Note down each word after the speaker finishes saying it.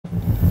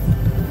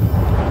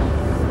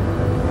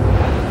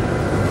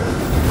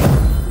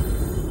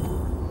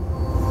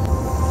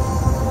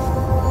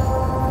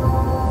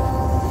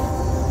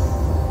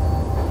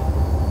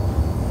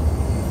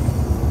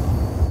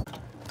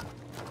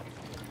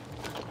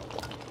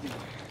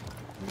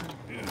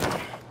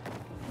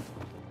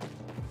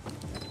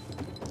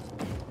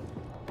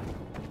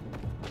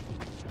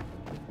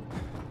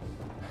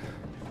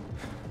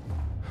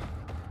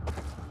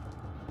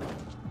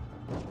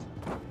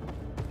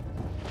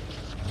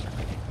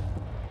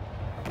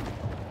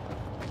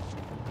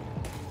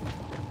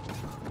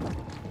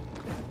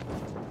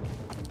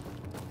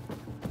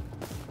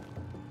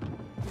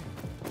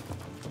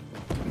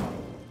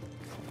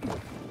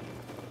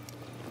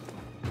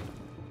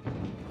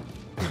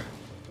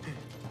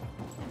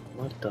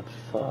What the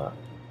fuck?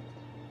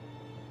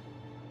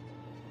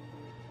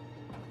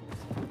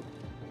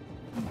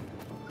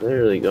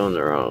 Clearly going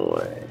the wrong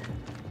way.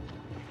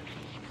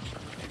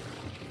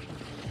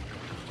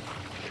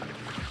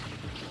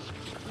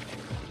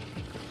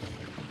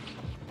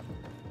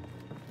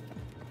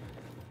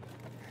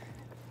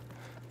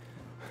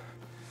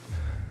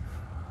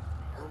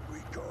 Are we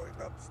going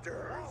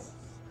upstairs?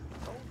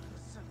 Don't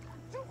listen.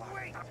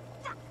 Wait!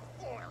 Fuck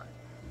for!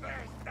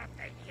 There's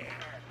nothing here!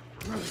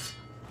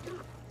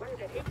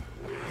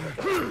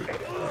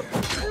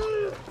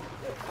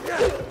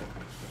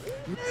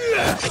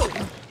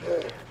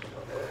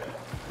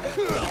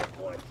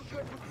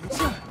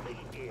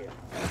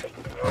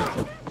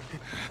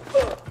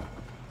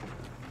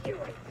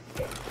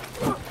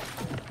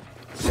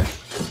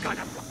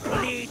 Gonna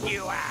bleed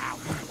you out!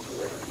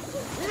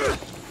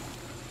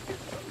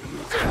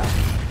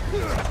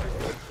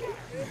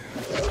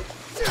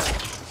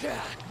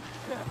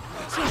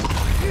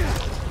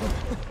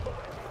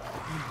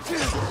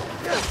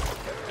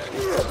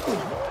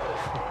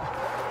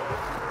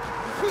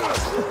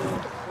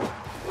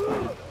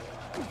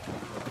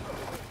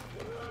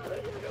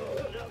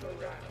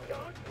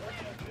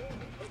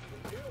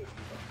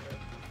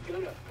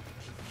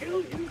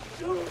 Kill you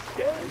so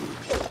dead!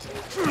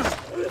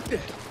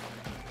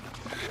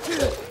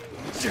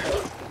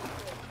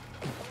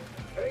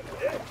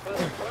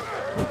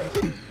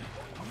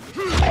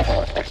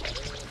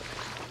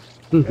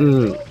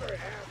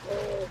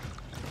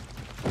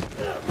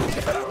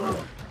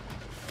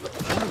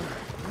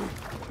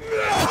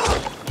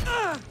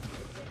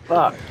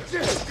 Fuck.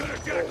 Gonna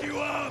jack you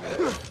up!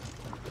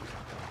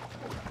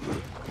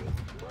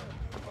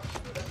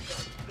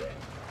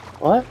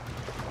 What?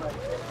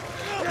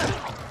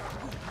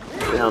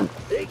 I'm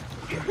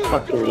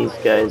fucking these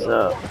guys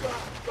up.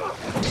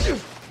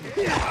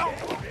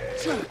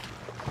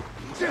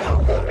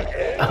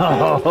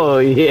 Oh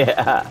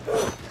yeah.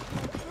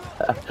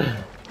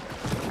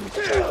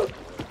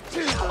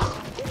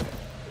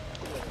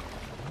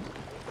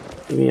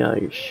 Give me all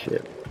your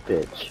shit,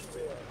 bitch.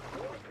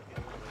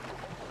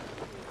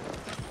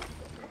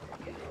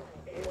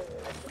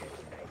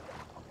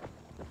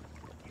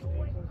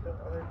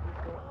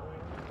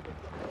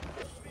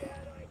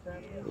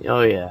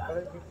 Oh yeah.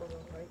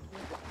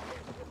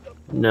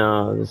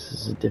 No, this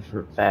is a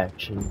different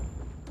faction.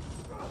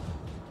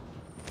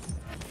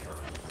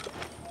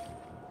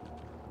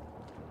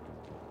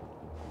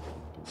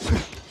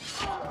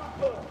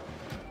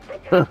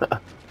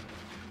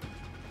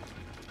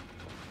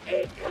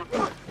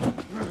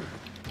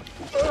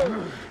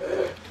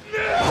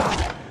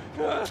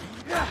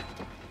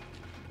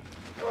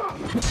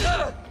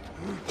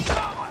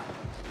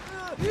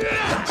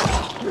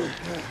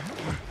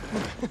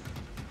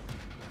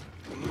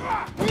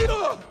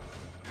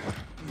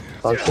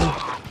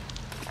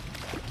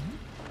 Fucker.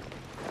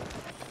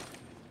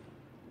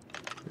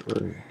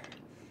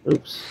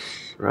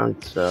 Oops, wrong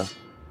stuff.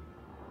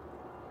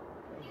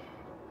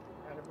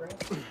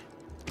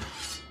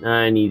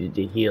 I needed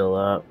to heal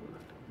up.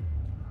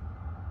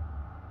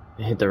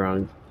 I hit the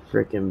wrong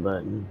frickin'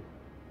 button.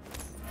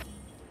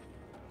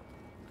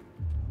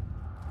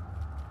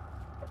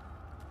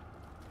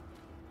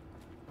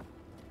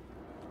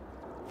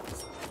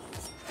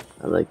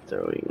 I like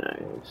throwing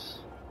knives.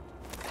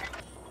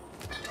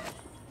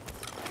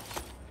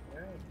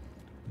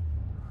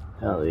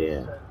 Hell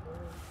yeah.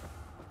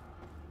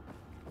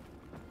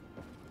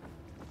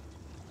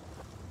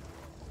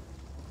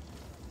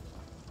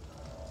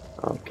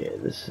 Okay,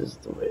 this is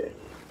the way I need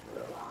to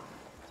go.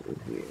 Through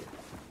here.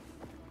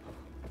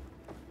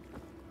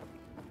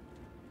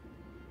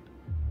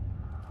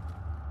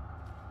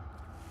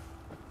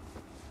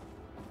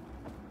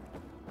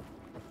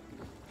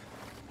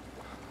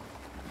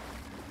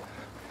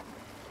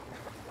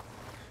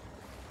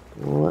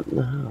 What in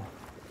the hell?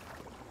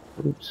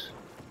 Oops.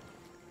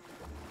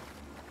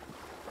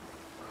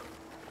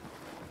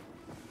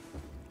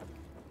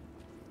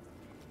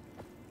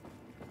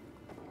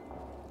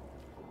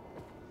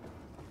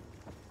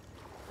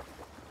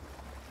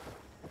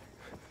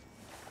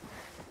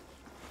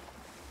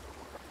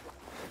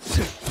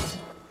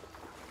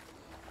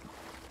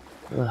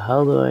 How the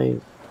hell do I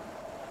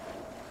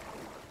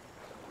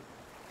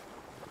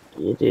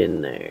get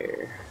in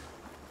there?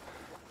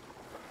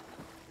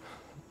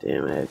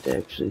 Damn, I have to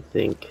actually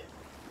think.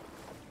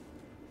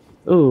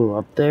 Ooh,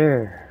 up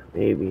there,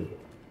 maybe.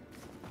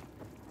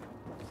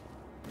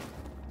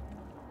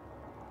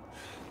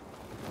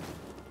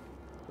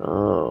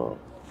 Oh.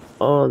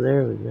 Oh,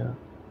 there we go.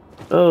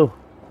 Oh.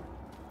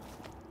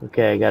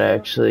 Okay, I gotta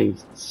actually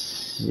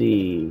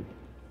see.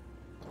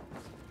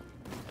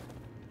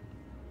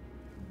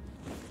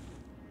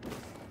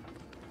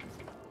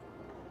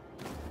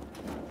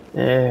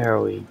 There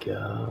we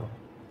go.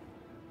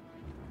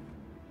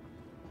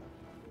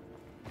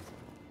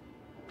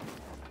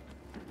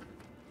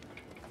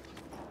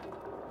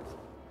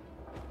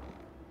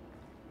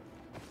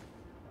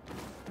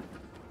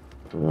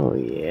 Oh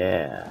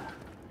yeah.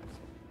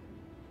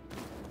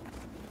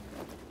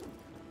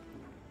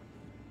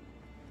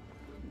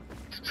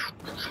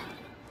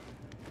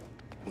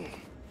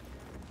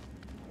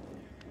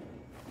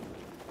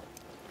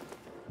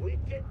 We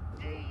can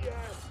see ya.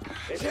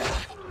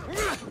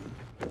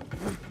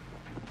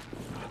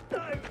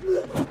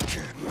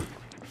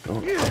 Oh,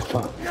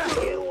 fuck.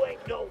 You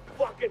ain't no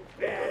fucking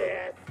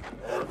badass.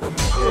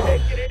 You're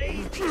making it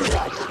easy.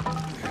 Gotcha.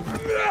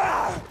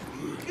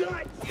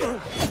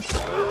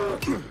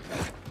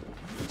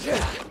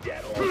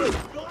 That old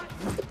gut.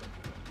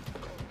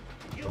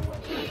 You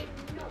ain't seen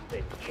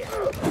nothing yet.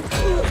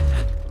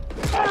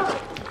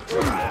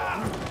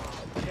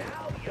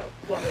 Now you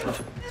fucking.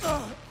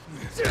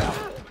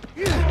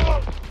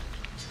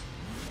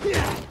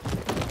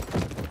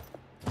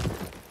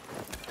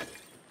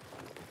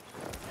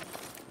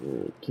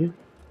 Thank you.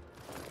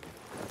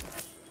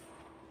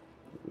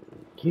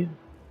 Thank you.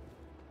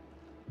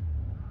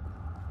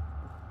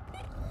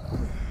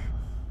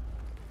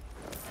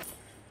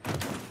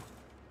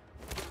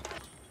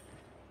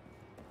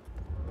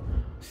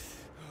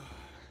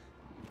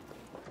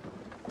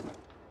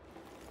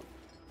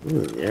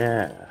 Ooh,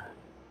 yeah.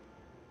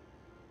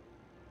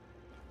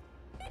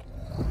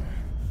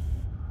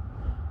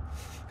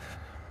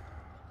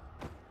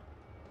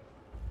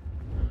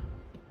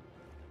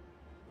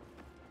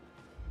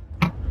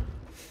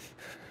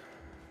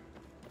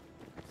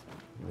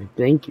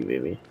 Thank you,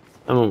 baby.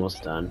 I'm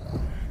almost done.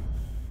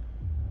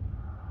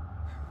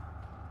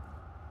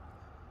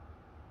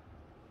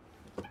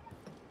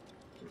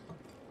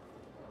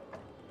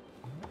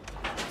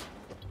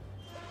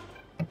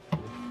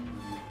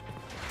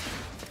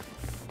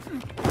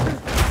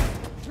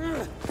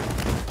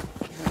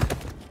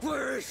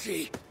 Where is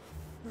she?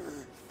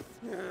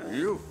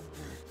 You?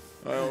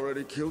 I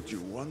already killed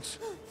you once.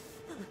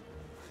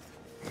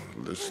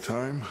 This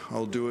time,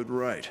 I'll do it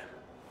right.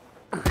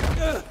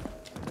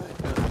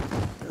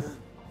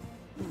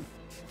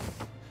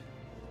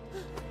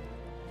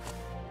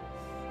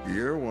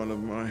 You're one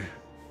of my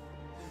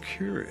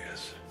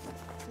curious.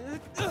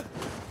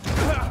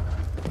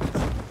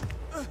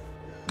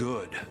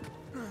 Good.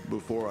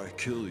 Before I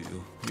kill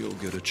you, you'll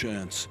get a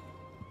chance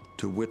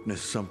to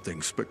witness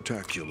something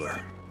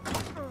spectacular.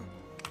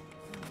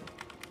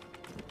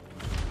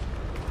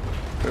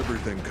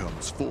 Everything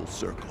comes full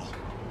circle.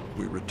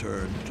 We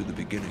return to the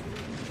beginning.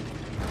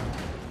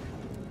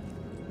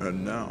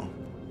 And now,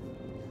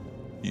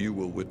 you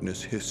will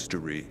witness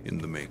history in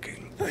the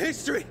making.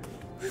 History?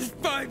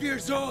 5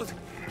 years old?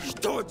 You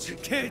torture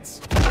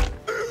kids.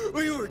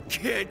 We were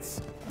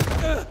kids.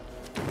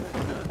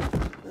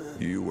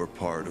 You were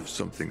part of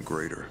something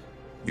greater.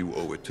 You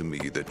owe it to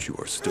me that you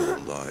are still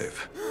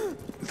alive.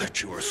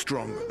 That you are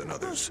stronger than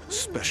others.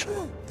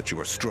 Special. That you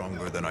are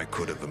stronger than I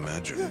could have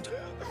imagined.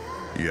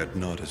 Yet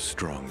not as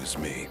strong as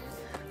me.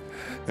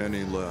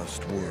 Any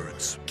last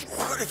words?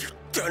 What have you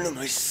done to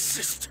my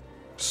sister?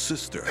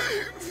 Sister.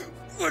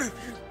 What have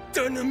you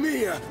done to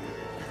Mia?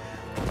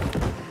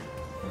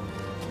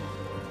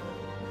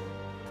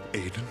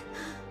 Aiden,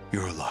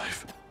 you're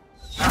alive.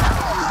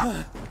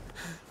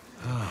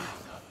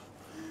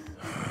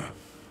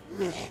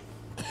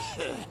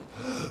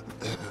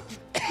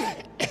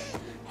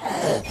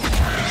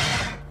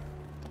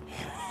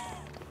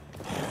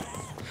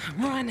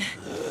 Run!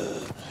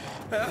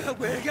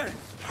 Wait, I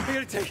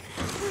gotta take.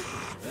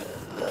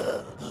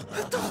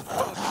 What the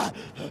fuck?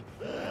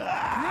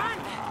 Run!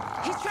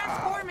 He's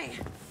transforming!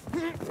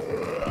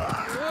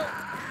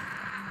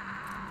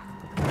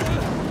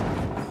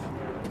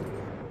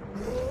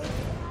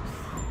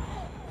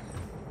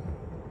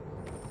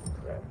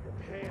 Grab your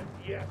hands,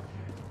 yes.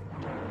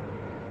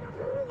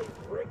 Really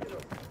breaking a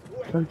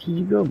sweat. Where did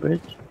you go,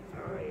 bitch? I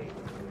ain't.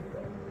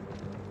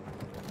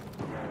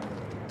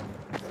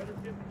 Better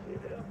just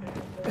give it up, man.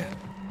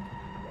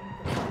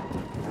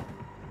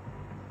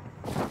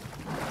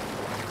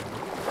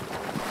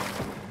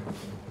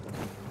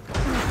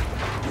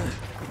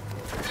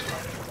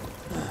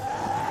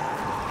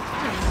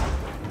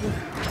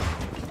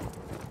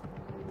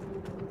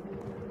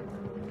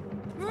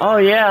 Oh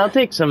yeah, I'll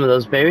take some of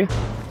those, baby.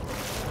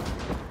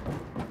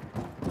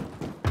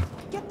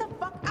 Get the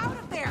fuck out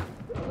of there!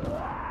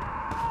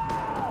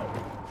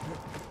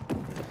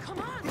 Come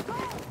on, go!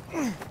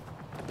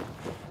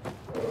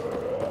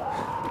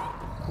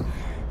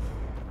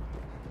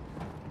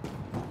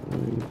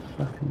 You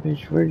fucking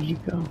bitch, where did you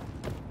go?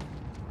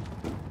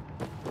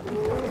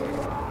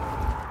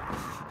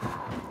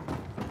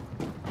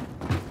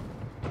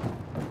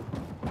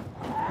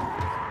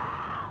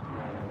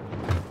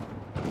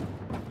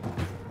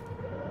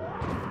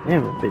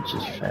 Damn, a bitch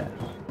is fast.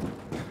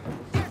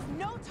 There's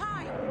no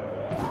time!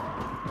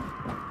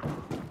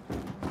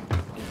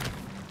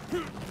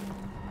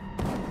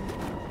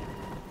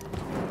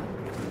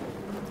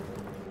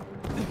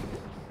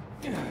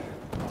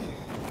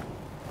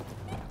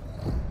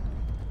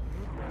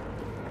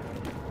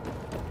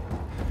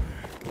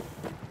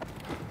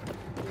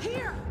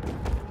 Here!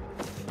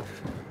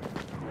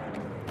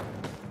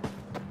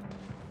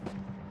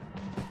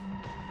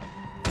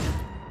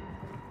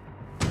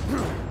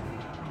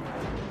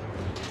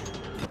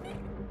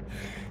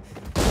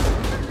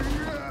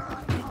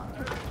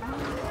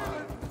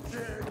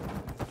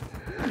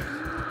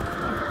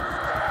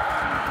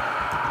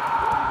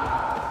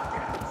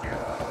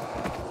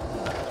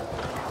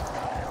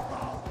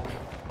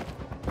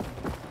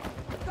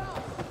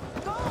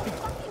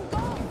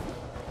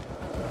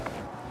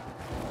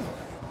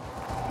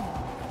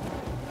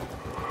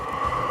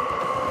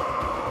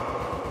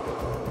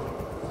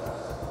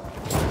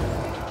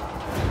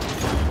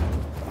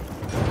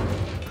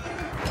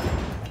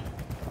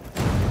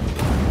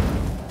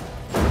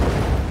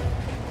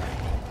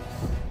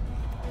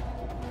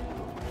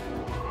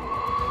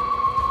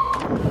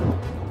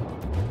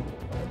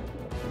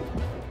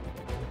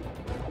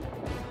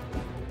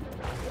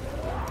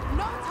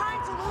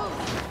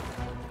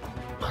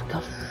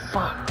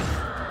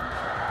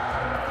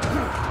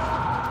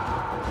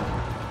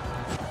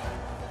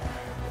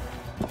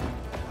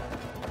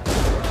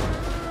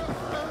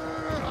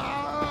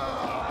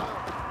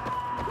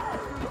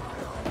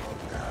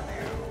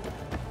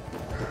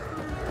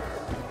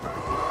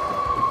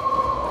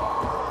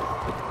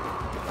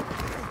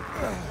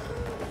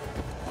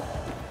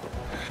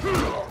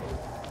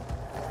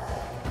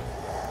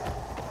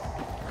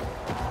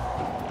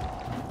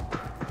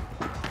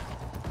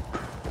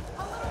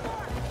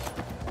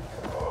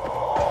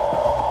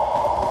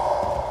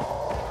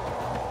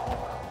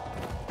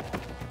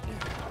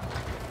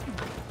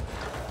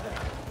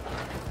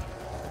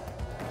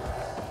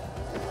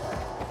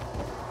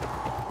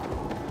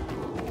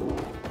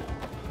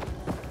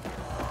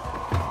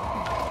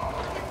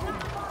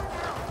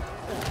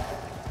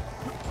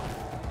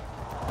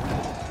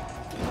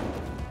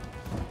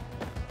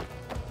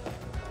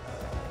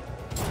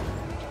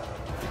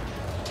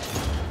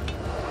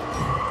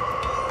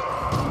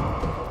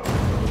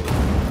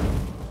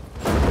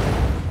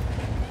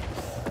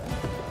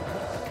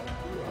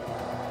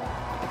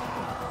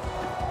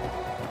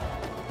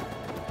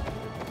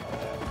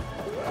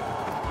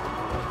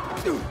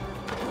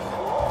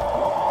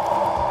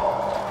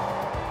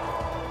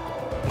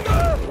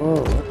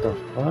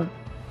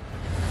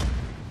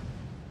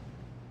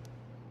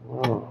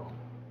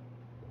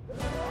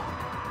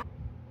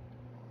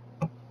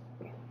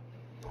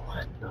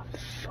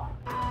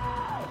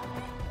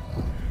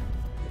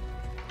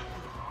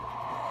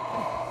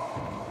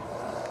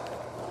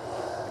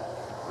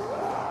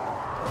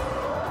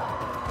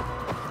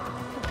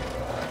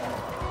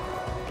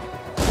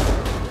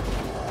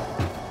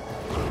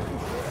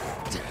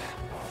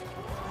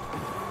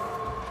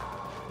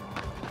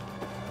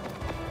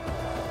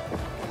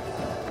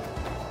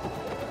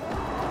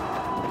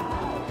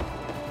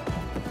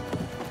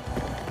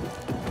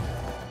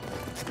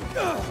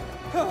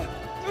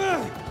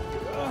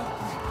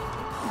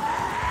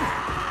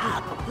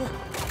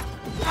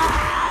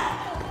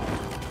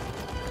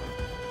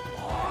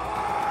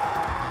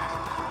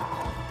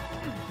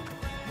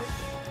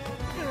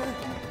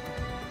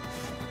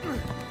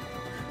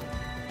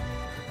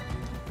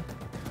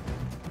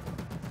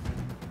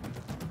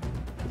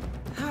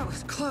 That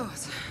was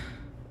close.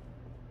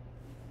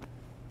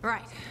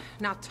 Right,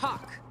 now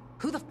talk.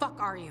 Who the fuck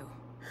are you?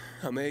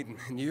 I'm Aiden,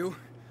 and you?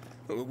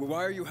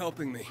 Why are you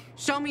helping me?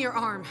 Show me your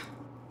arm.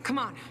 Come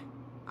on.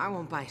 I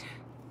won't bite.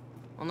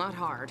 Well, not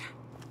hard.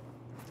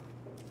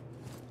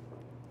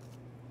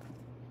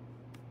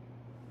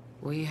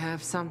 We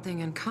have something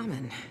in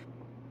common.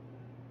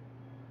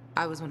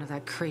 I was one of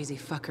that crazy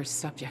fucker's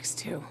subjects,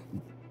 too.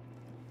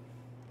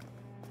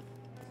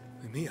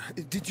 Mia,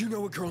 did you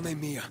know a girl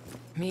named Mia?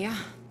 Mia?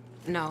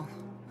 No.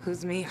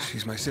 Who's Mia?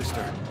 She's my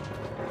sister.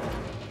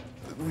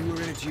 We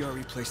were in a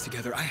GRE place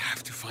together. I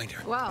have to find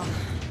her. Well,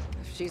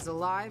 if she's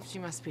alive, she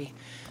must be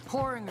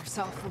whoring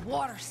herself for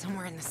water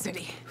somewhere in the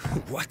city.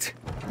 What?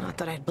 Not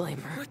that I'd blame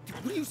her.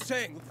 What are you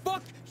saying?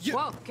 Fuck you!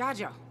 Whoa,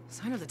 Gajo.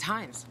 Sign of the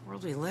times.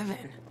 World we live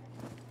in.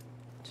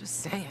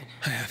 Just saying.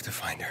 I have to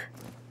find her.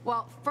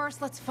 Well,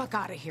 first, let's fuck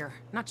out of here.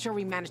 Not sure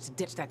we managed to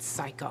ditch that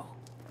psycho.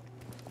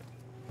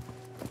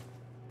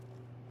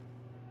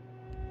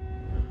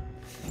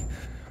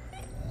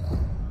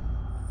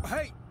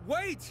 Hey,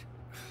 wait!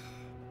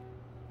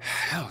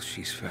 Hell,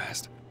 she's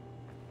fast.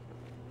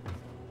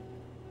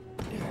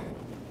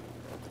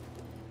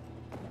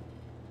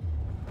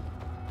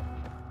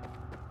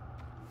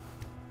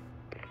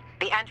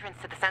 The entrance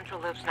to the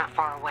central loop's not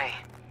far away.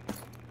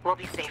 We'll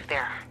be safe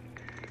there.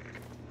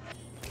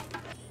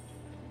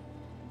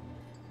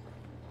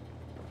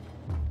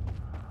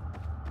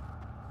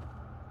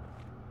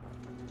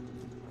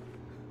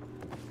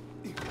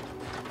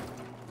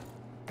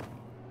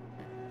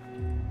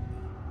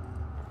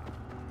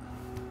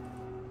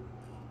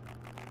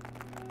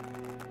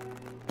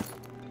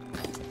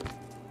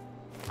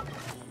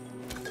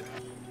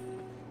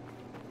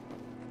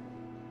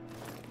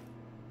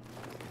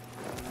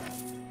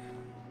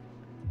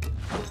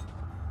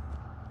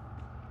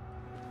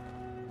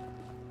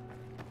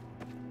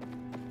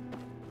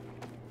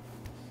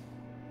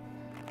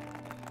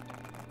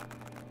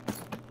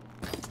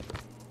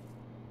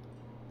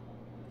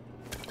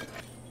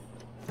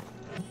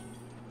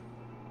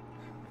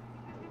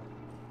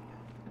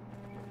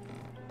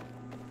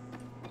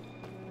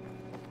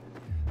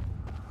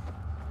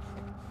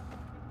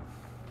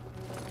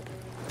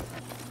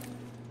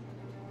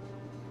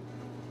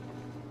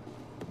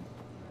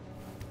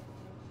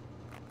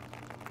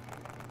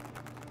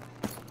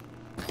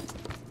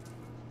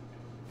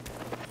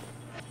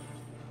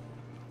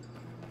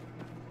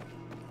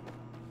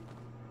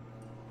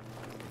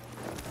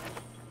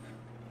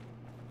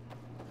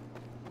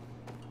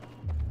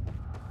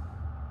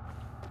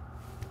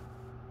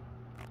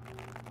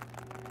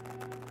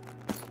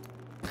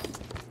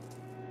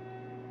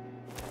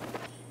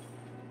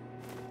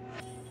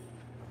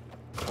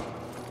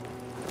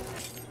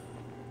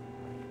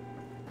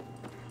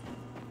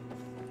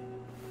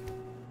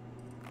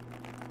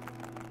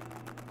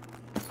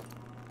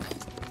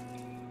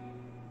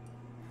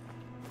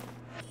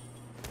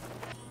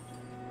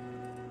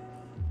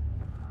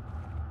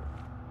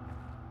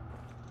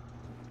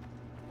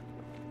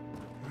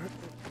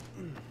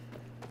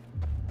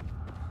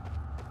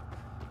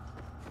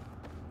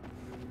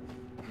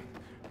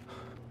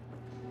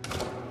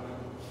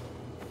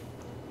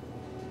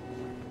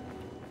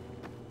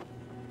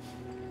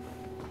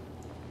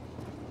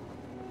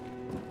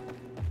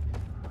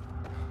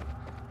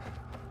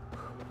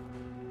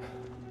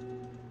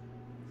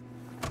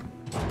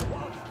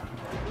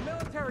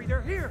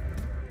 They're here!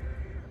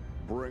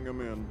 Bring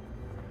them in.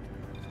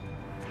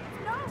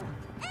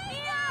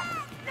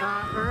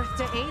 Earth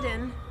to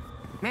Aiden.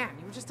 Man,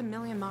 you were just a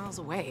million miles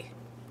away.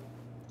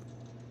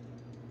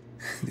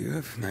 Do you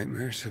have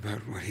nightmares about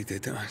what he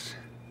did to us?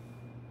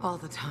 All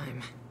the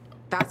time.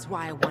 That's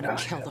why I want to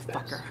kill the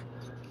fucker.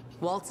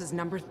 Waltz is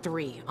number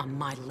 3 on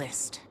my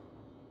list.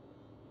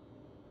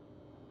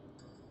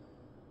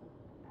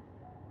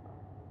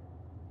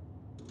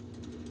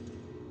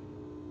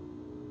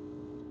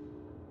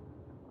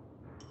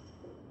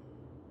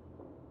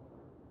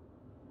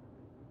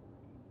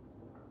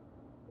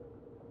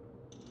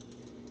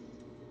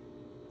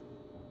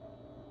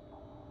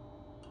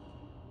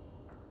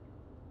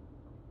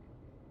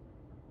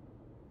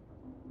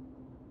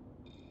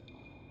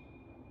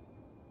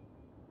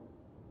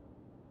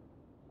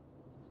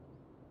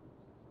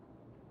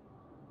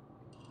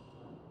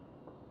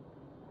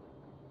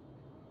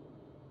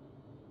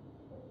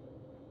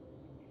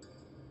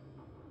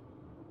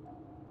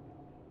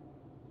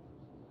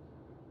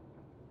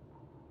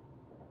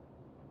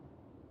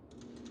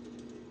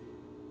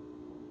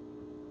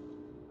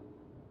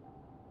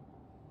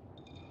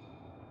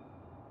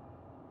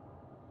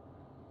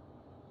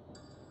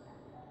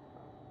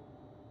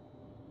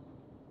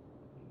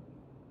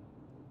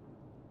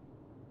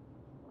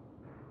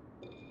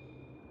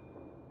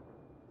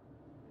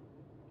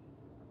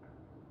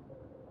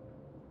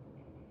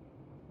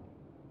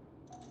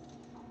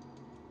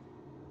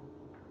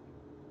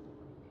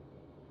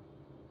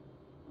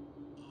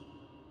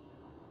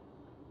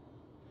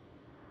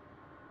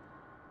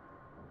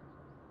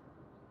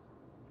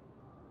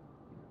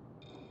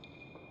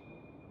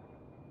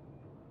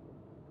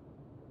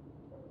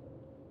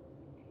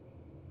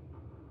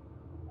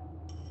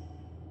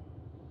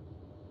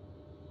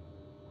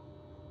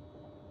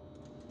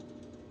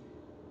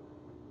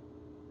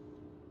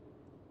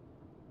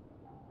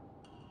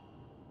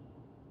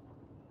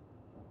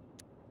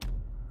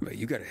 Wait,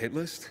 you got a hit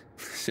list?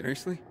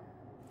 Seriously?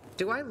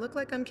 Do I look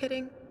like I'm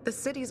kidding? The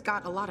city's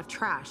got a lot of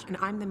trash, and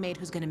I'm the maid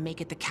who's gonna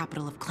make it the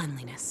capital of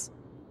cleanliness.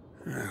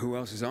 Who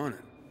else is on it?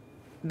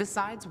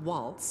 Besides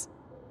Waltz,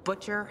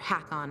 Butcher,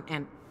 Hakon,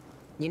 and...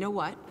 You know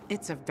what?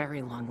 It's a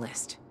very long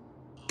list.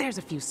 There's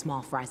a few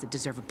small fries that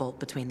deserve a bolt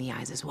between the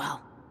eyes as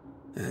well.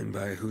 And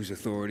by whose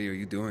authority are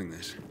you doing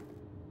this?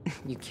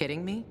 You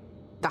kidding me?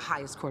 The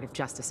highest court of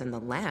justice in the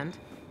land.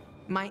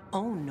 My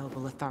own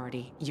noble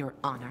authority, Your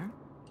Honor.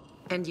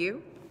 And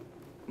you?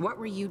 What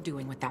were you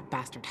doing with that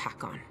bastard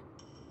Hakon?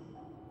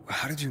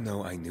 How did you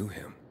know I knew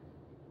him?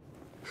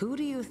 Who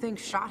do you think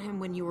shot him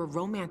when you were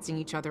romancing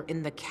each other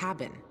in the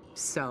cabin?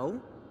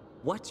 So,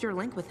 what's your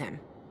link with him?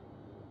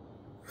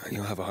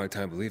 You'll have a hard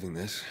time believing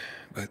this,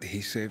 but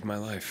he saved my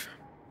life.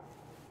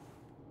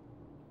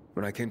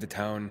 When I came to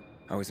town,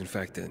 I was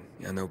infected,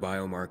 and no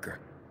biomarker.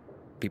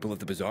 People at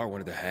the bazaar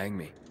wanted to hang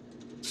me.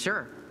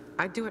 Sure,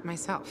 I'd do it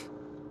myself.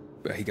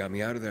 But he got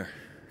me out of there,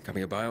 got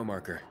me a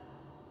biomarker.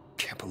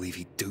 Can't believe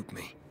he duped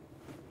me.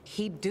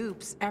 He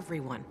dupes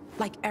everyone,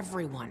 like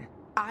everyone.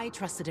 I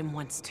trusted him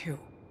once too.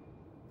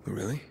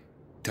 Really?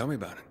 Tell me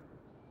about it.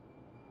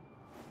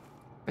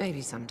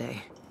 Maybe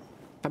someday.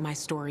 But my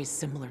story's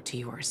similar to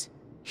yours.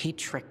 He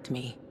tricked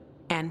me,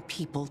 and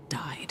people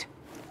died.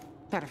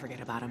 Better forget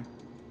about him.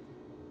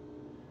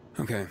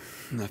 Okay,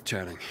 enough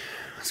chatting.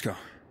 Let's go.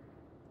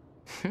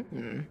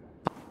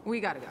 We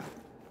gotta go.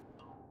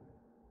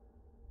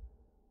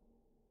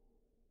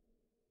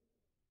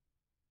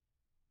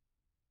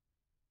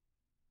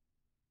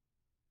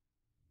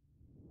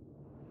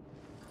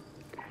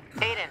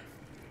 Aiden,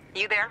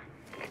 you there?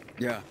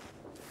 Yeah,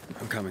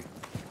 I'm coming.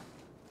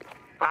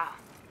 Wow.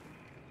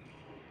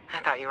 I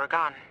thought you were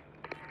gone.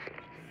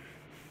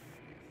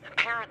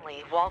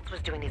 Apparently, Waltz was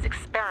doing these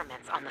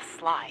experiments on the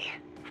sly.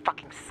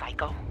 Fucking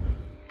psycho.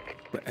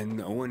 And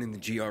no one in the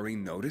GRE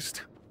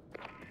noticed?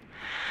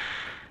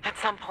 At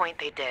some point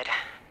they did.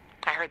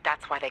 I heard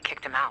that's why they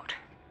kicked him out.